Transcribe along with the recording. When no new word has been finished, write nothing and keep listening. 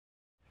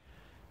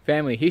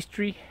Family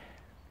history,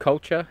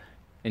 culture,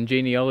 and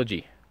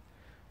genealogy.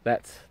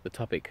 That's the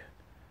topic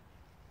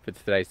for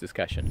today's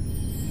discussion.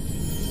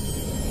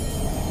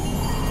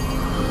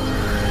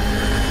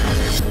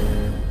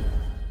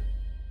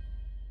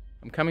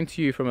 I'm coming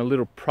to you from a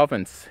little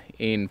province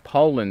in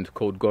Poland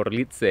called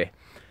Gorlice,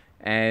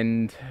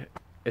 and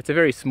it's a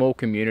very small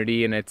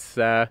community, and it's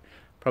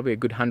probably a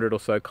good 100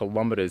 or so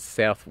kilometers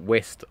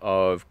southwest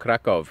of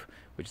Krakow,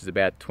 which is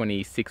about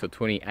 26 or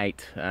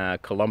 28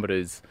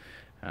 kilometers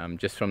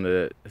just from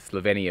the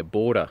Slovenia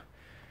border.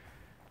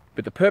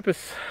 But the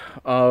purpose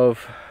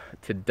of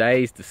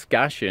today's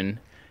discussion,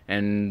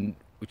 and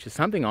which is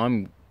something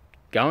I'm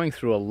going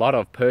through a lot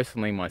of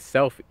personally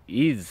myself,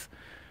 is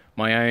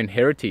my own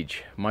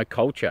heritage, my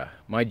culture,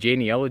 my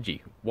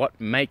genealogy. What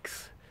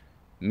makes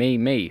me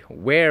me?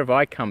 Where have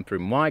I come through?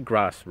 My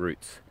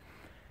grassroots.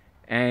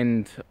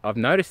 And I've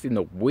noticed in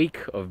the week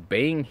of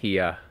being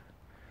here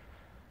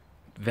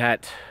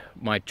that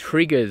my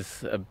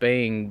triggers are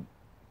being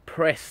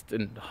pressed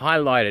and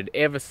highlighted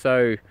ever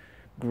so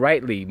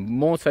greatly,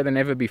 more so than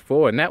ever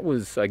before. And that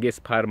was, I guess,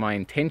 part of my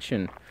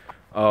intention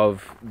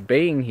of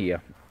being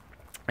here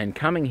and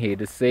coming here,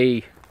 to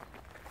see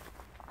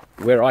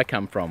where I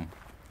come from,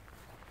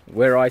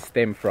 where I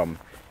stem from,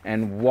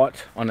 and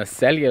what on a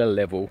cellular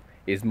level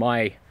is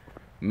my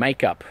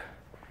makeup,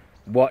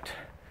 what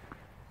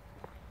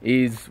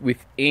is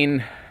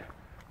within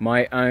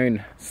my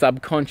own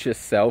subconscious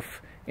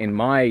self in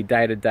my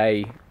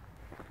day-to-day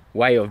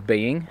way of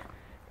being,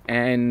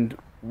 and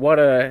what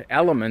are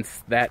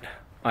elements that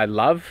I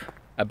love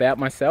about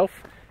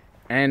myself,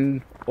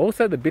 and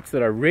also the bits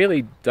that I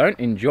really don't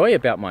enjoy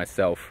about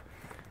myself,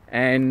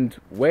 and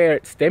where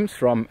it stems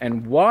from,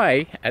 and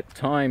why at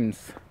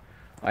times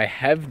I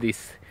have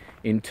this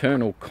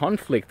internal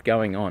conflict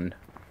going on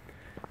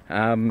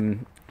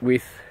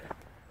with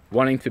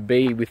wanting to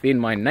be within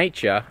my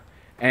nature,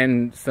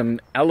 and some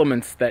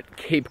elements that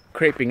keep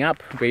creeping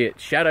up, be it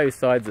shadow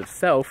sides of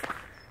self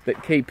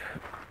that keep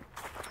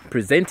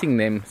presenting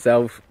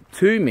themselves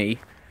to me,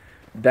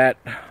 that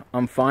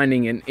I'm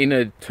finding an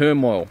inner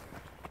turmoil.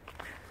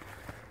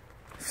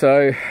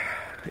 So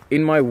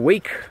in my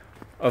week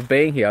of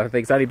being here, I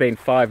think it's only been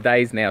 5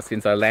 days now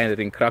since I landed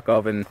in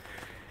Krakow and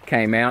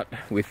came out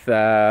with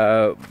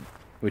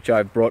which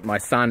I brought my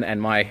son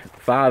and my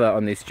father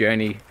on this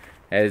journey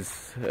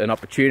as an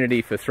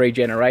opportunity for 3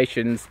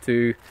 generations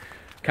to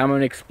come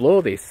and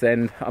explore this.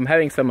 And I'm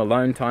having some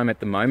alone time at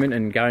the moment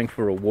and going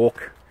for a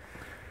walk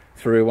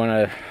through one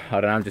of, I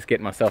don't know, I'm just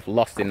getting myself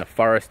lost in the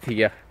forest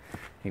here.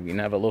 You can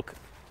have a look.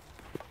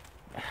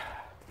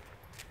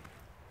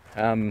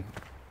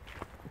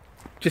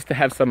 Just to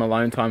have some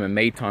alone time and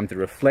me time to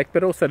reflect,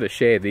 but also to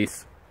share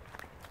this.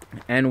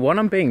 And what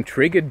I'm being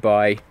triggered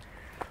by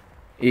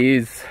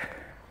is,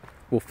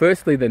 well,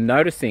 firstly, the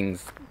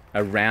noticings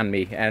around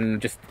me,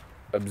 and just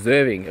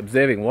observing.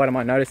 What am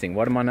I noticing?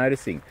 What am I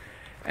noticing?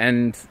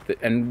 And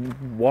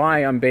why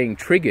I'm being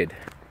triggered.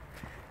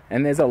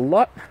 And there's a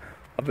lot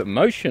of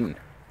emotion.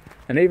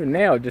 And even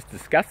now, just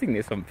discussing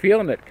this, I'm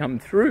feeling it come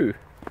through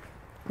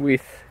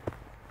with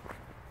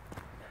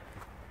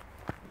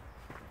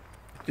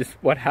just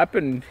what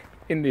happened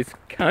in this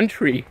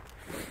country,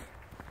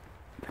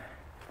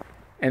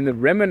 and the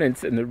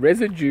remnants and the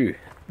residue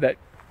that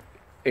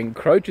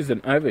encroaches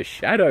and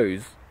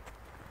overshadows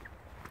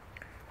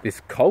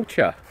this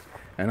culture.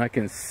 And I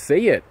can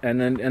see it,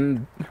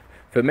 and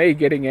for me,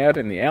 getting out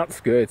in the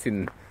outskirts,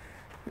 in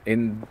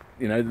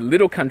you know, the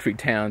little country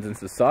towns and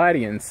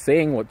society, and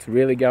seeing what's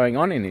really going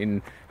on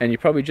and you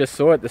probably just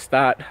saw at the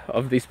start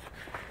of this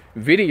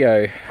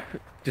video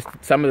just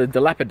some of the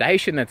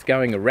dilapidation that's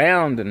going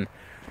around, and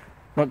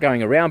not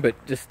going around,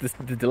 but just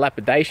the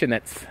dilapidation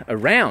that's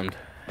around.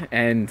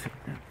 And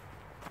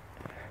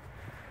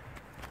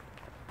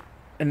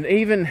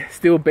even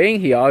still being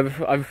here,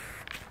 I've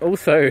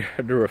also,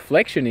 the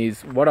reflection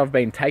is what I've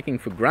been taking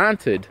for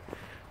granted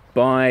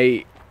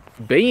by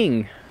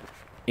being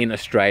in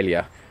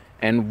Australia,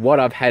 and what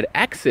I've had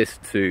access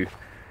to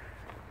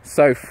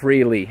so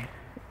freely,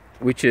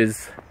 which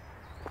is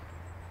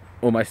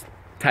almost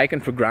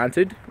taken for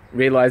granted,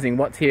 realizing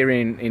what's here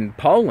in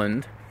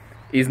Poland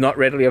is not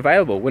readily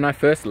available. When I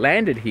first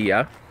landed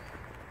here,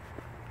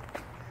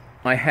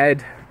 I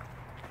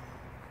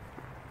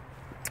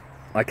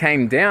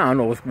came down,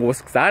 or was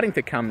starting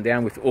to come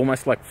down, with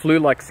almost like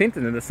flu-like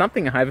symptoms, and it's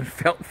something I haven't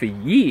felt for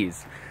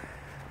years.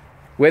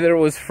 Whether it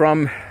was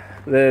from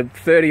the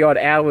 30-odd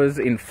hours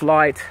in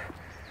flight,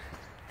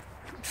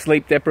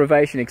 sleep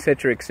deprivation,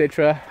 etc.,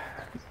 etc.,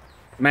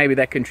 maybe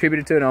that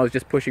contributed to it, and I was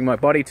just pushing my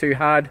body too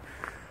hard.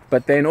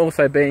 But then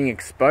also being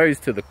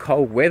exposed to the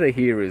cold weather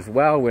here as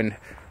well, when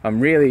I'm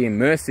really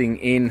immersing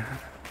in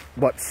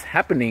what's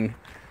happening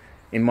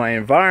in my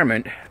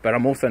environment, but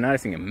I'm also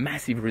noticing a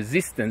massive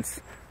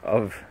resistance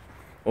of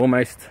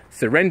almost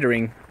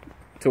surrendering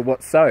to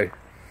what's so.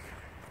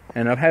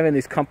 And I'm having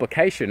this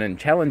complication and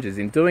challenges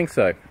in doing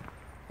so.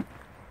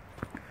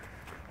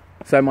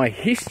 So my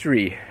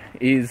history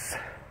is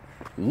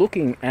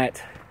looking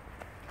at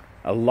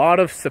a lot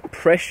of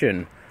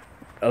suppression,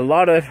 a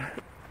lot of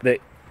the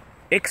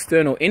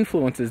external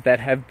influences that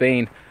have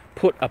been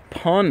put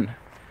upon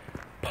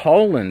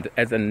Poland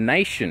as a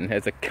nation,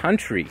 as a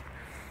country,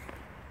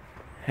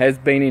 has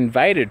been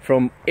invaded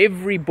from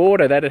every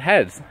border that it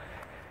has.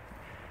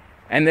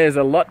 And there's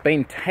a lot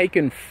being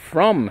taken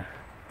from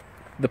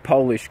the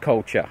Polish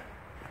culture,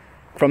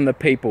 from the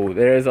people.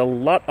 There is a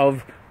lot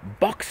of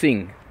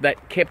boxing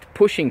that kept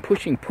pushing.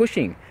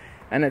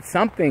 And it's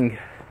something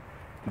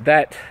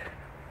that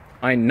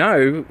I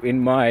know in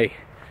my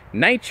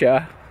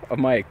nature of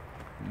my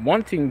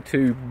wanting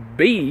to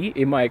be,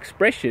 in my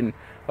expression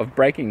of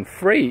breaking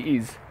free,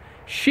 is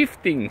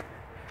shifting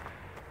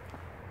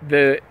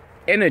the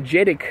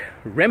energetic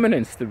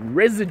remnants, the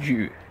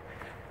residue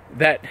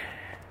that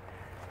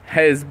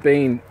has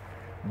been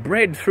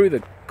bred through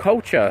the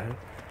culture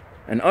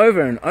and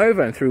over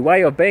and through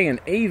way of being, and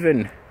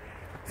even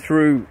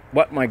through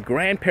what my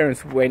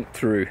grandparents went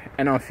through.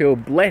 And I feel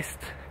blessed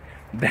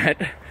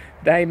that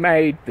they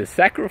made the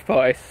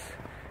sacrifice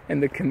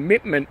and the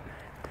commitment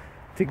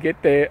to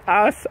get their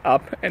ass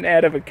up and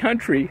out of a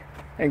country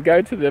and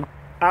go to the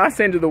arse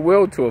end of the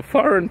world, to a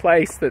foreign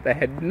place that they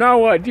had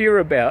no idea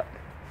about,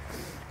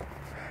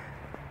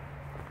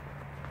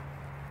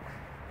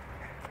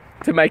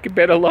 to make a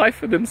better life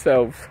for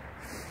themselves.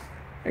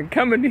 And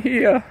coming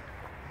here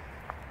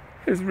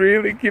has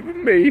really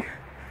given me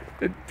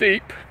a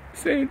deep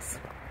sense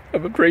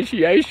of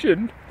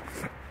appreciation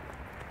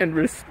and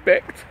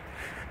respect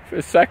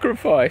for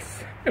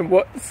sacrifice, and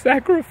what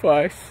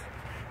sacrifice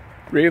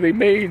really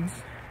means,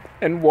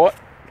 and what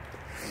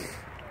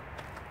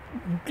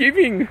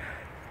giving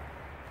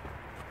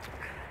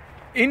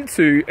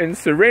into and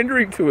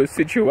surrendering to a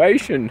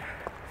situation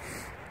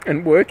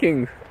and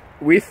working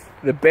with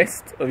the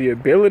best of your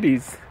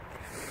abilities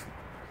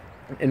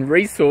and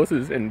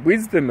resources and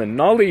wisdom and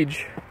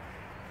knowledge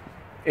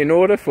in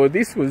order for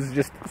this was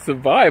just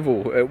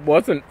survival. It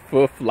wasn't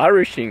for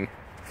flourishing.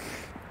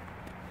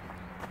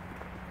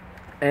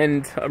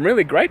 And I'm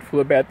really grateful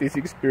about this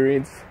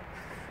experience.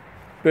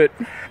 But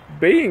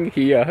being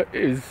here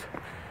is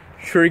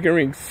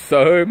triggering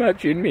so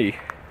much in me.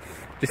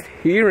 Just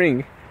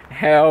hearing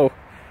how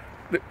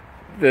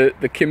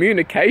the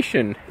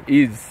communication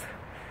is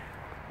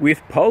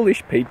with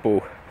Polish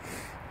people.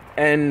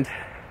 And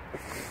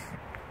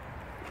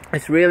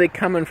it's really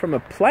coming from a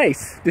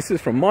place, this is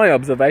from my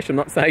observation, I'm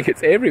not saying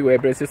it's everywhere,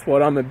 but it's just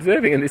what I'm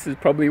observing, and this is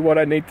probably what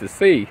I need to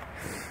see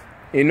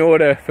in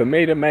order for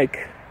me to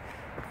make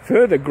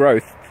further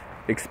growth,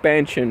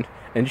 expansion,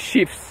 and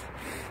shifts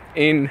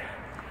in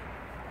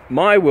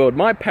my world,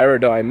 my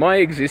paradigm, my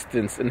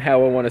existence, and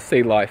how I want to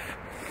see life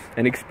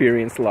and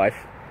experience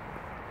life.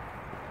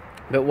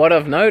 But what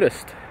I've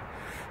noticed,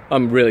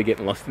 I'm really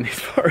getting lost in this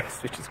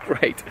forest, which is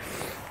great.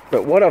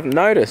 But what I've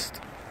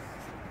noticed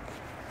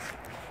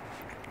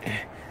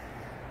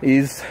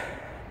is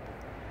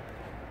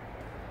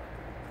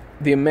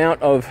the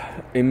amount of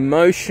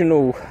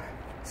emotional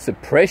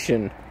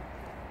suppression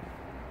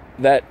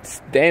that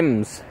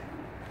stems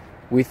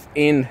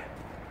within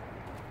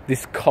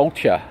this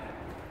culture.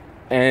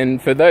 And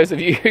for those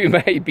of you who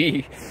may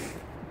be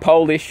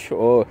Polish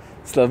or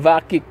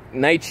Slovakic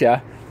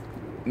nature,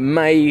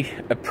 may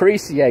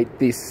appreciate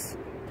this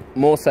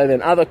more so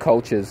than other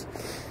cultures.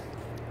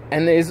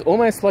 And there's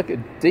almost like a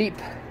deep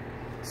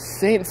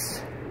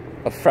sense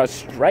of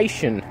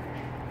frustration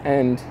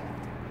and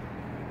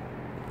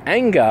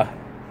anger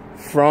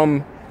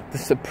from the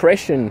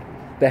suppression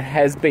that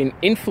has been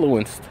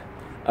influenced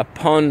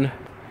upon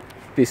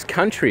this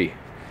country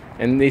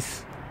and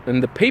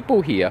the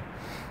people here.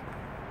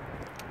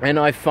 And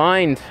I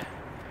find,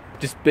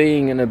 just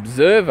being an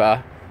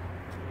observer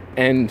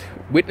and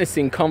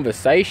witnessing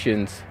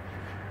conversations,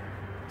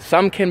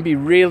 some can be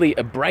really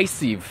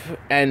abrasive,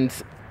 and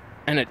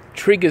it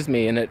triggers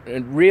me, and it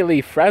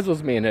really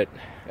frazzles me, and it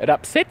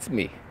upsets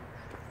me,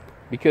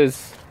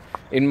 because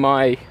in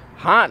my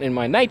heart, in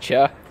my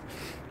nature,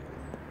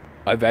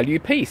 I value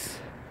peace.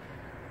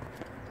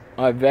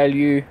 I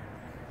value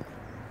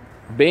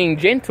being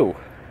gentle.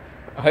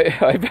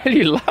 I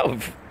value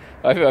love.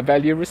 I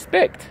value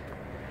respect.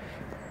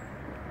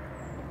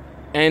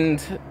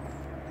 And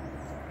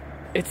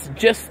it's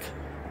just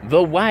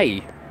the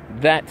way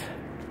that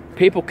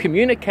people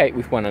communicate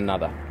with one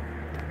another.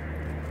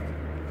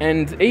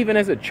 And even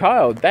as a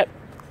child, that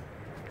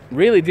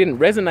really didn't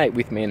resonate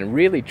with me, and it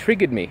really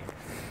triggered me.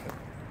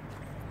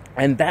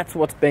 And that's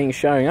what's being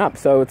showing up.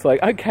 So it's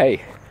like,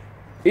 okay,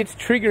 it's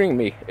triggering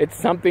me. It's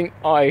something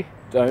I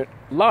don't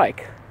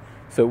like.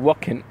 So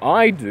what can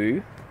I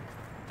do?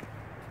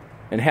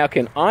 And how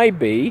can I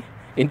be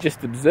in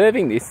just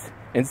observing this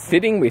and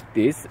sitting with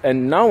this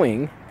and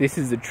knowing this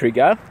is a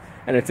trigger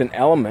and it's an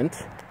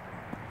element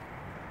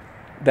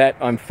that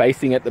I'm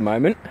facing at the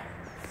moment?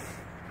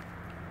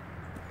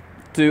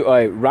 Do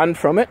I run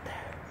from it?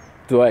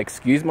 Do I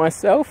excuse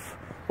myself?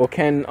 Or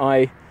can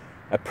I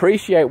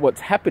appreciate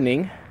what's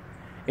happening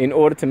in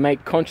order to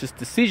make conscious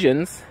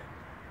decisions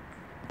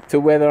to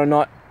whether or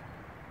not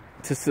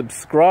to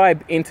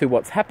subscribe into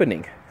what's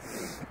happening?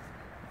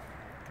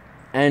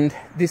 And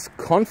this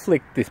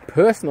conflict, this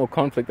personal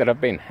conflict that I've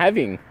been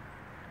having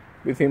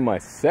within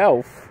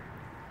myself,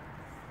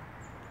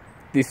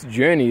 this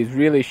journey is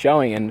really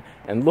showing,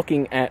 and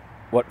looking at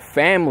what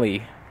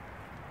family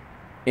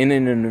in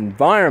an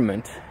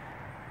environment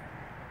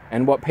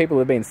and what people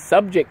have been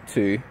subject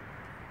to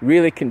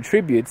really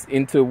contributes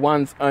into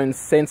one's own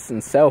sense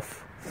of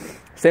self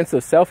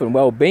and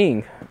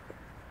well-being.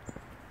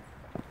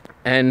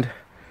 And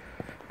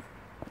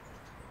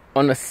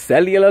on a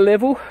cellular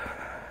level,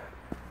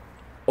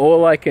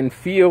 all I can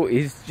feel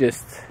is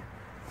just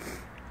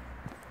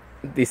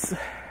this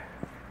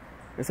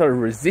sort of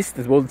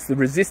resistance. Well, it's the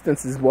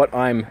resistance is what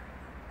I'm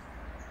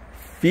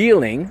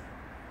feeling,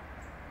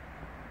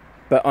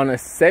 but on a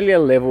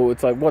cellular level,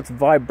 it's like what's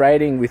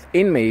vibrating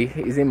within me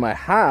is in my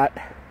heart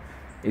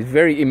is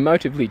very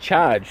emotively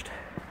charged,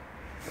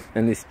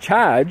 and this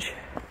charge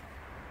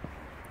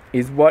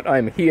is what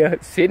I'm here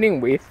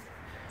sitting with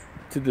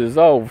to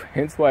dissolve.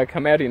 Hence why I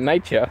come out in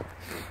nature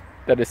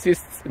that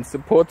assists and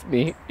supports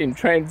me in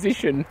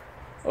transition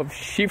of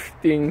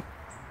shifting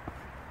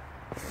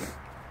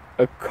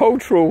a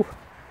cultural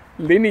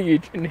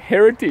lineage and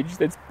heritage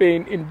that's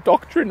been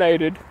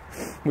indoctrinated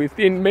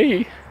within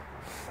me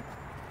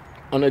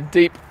on a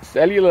deep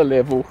cellular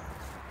level,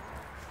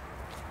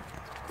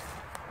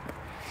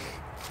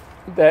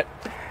 that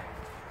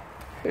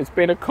it's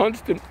been a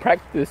constant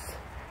practice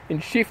in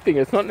shifting.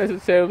 It's not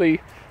necessarily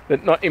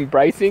that not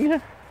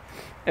embracing,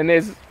 and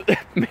there's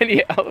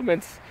many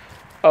elements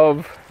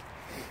of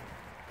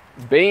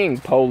being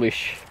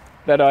Polish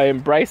that I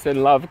embrace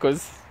and love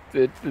because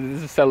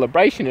there's a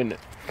celebration in it.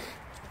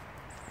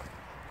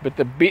 But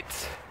the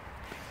bits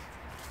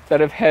that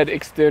have had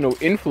external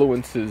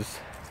influences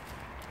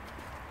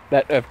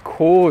that have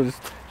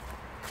caused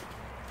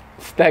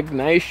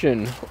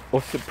stagnation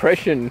or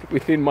suppression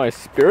within my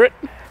spirit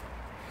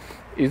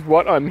is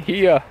what I'm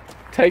here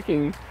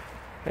taking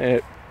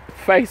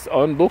face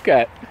on look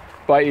at,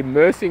 by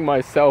immersing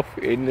myself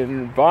in an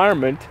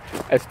environment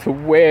as to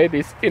where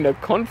this inner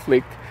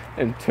conflict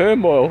and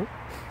turmoil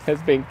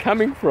has been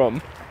coming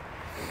from.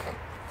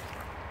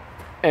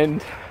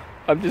 And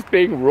I'm just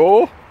being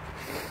raw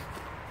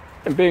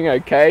and being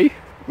okay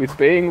with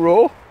being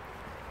raw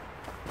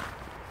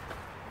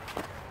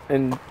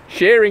and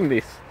sharing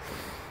this.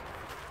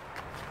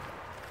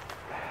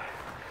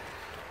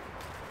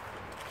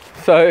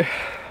 So,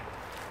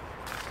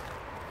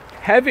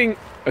 having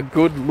a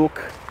good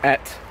look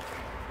at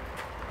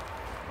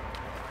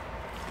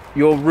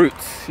your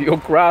roots, your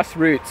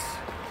grassroots,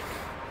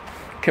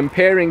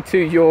 comparing to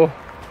your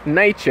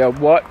nature,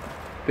 what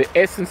the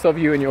essence of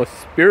you and your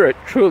spirit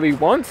truly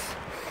wants,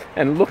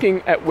 and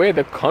looking at where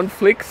the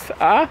conflicts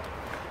are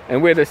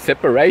and where the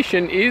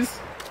separation is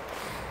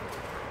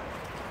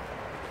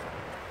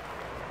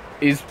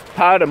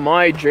part of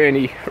my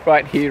journey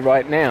right here,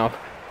 right now.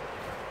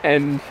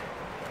 And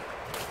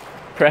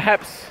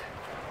perhaps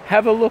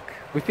have a look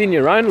within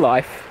your own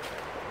life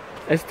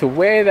as to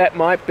where that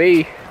might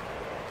be,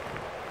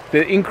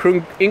 the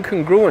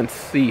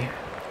incongruency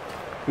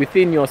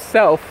within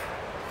yourself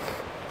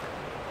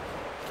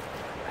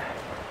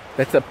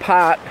that's a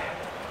part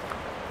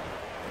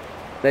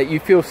that you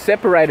feel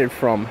separated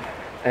from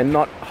and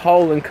not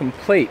whole and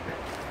complete.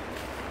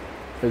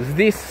 Because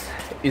this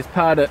is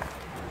part of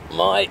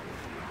my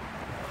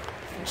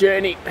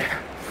journey.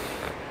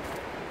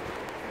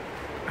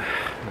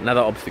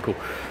 Another obstacle.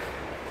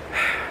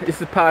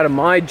 This is part of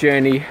my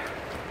journey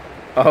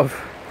of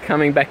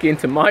coming back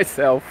into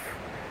myself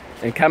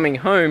and coming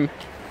home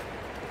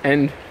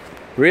and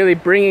really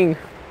bringing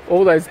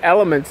all those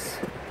elements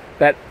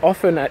that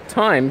often at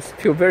times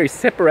feel very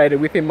separated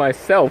within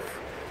myself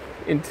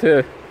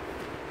into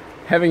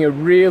having a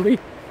really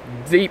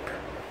deep,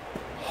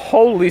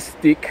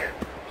 holistic,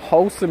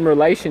 wholesome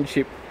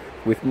relationship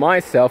with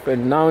myself,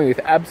 and knowing with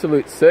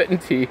absolute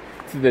certainty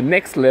to the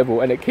next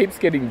level, and it keeps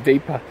getting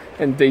deeper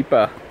and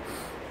deeper.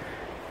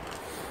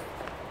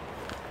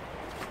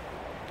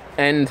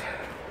 And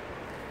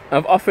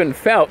I've often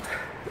felt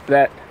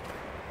that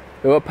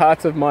there were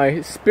parts of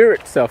my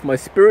spirit self, my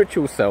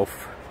spiritual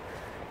self,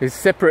 is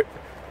separate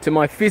to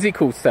my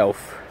physical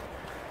self,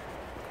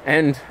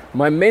 and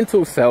my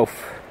mental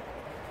self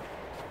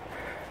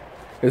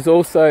has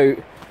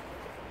also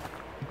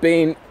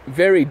been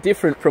very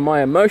different from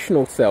my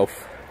emotional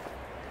self.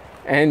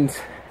 And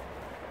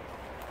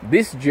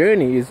this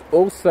journey is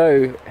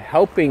also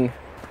helping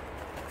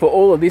for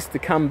all of this to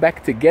come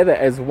back together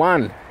as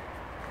one,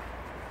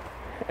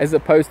 as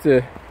opposed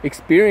to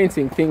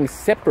experiencing things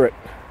separate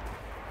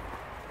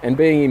and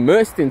being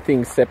immersed in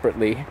things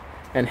separately.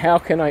 And how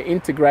can I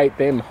integrate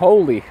them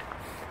wholly?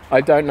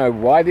 I don't know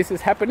why this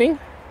is happening.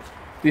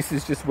 This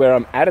is just where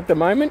I'm at the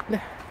moment.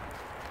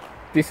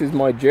 This is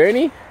my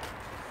journey.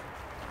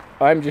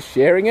 I'm just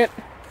sharing it.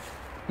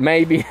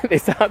 Maybe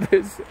there's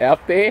others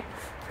out there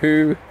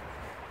who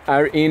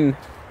are in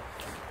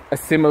a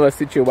similar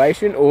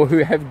situation or who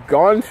have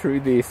gone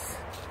through this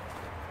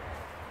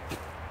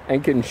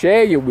and can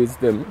share your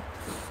wisdom,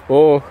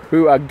 or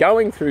who are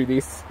going through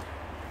this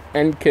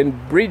and can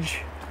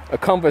bridge a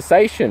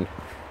conversation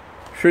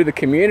through the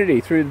community,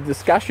 through the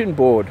discussion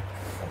board,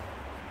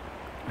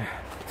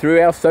 through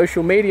our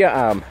social media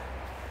arm.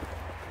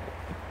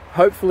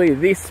 Hopefully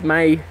this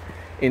may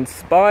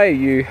inspire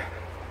you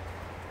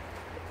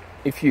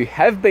if you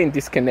have been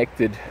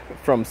disconnected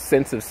from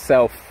sense of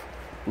self,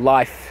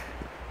 life,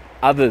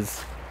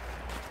 others.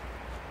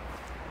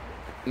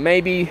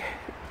 Maybe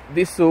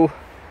this will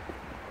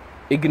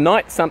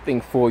ignite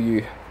something for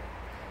you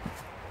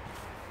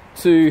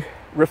to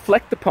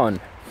reflect upon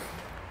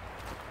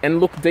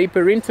and look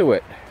deeper into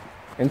it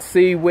and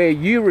see where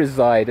you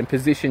reside and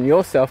position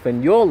yourself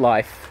and your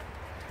life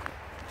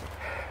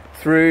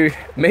through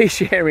me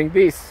sharing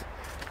this.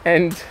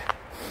 And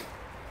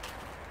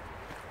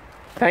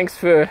thanks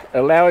for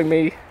allowing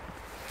me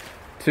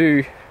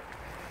to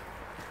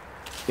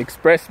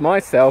express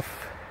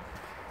myself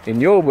in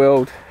your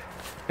world,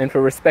 and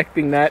for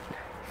respecting that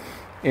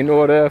in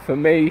order for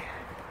me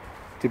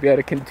to be able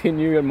to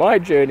continue on my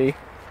journey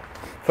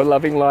for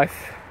loving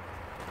life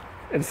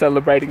and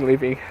celebrating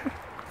living.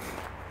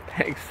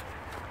 Thanks.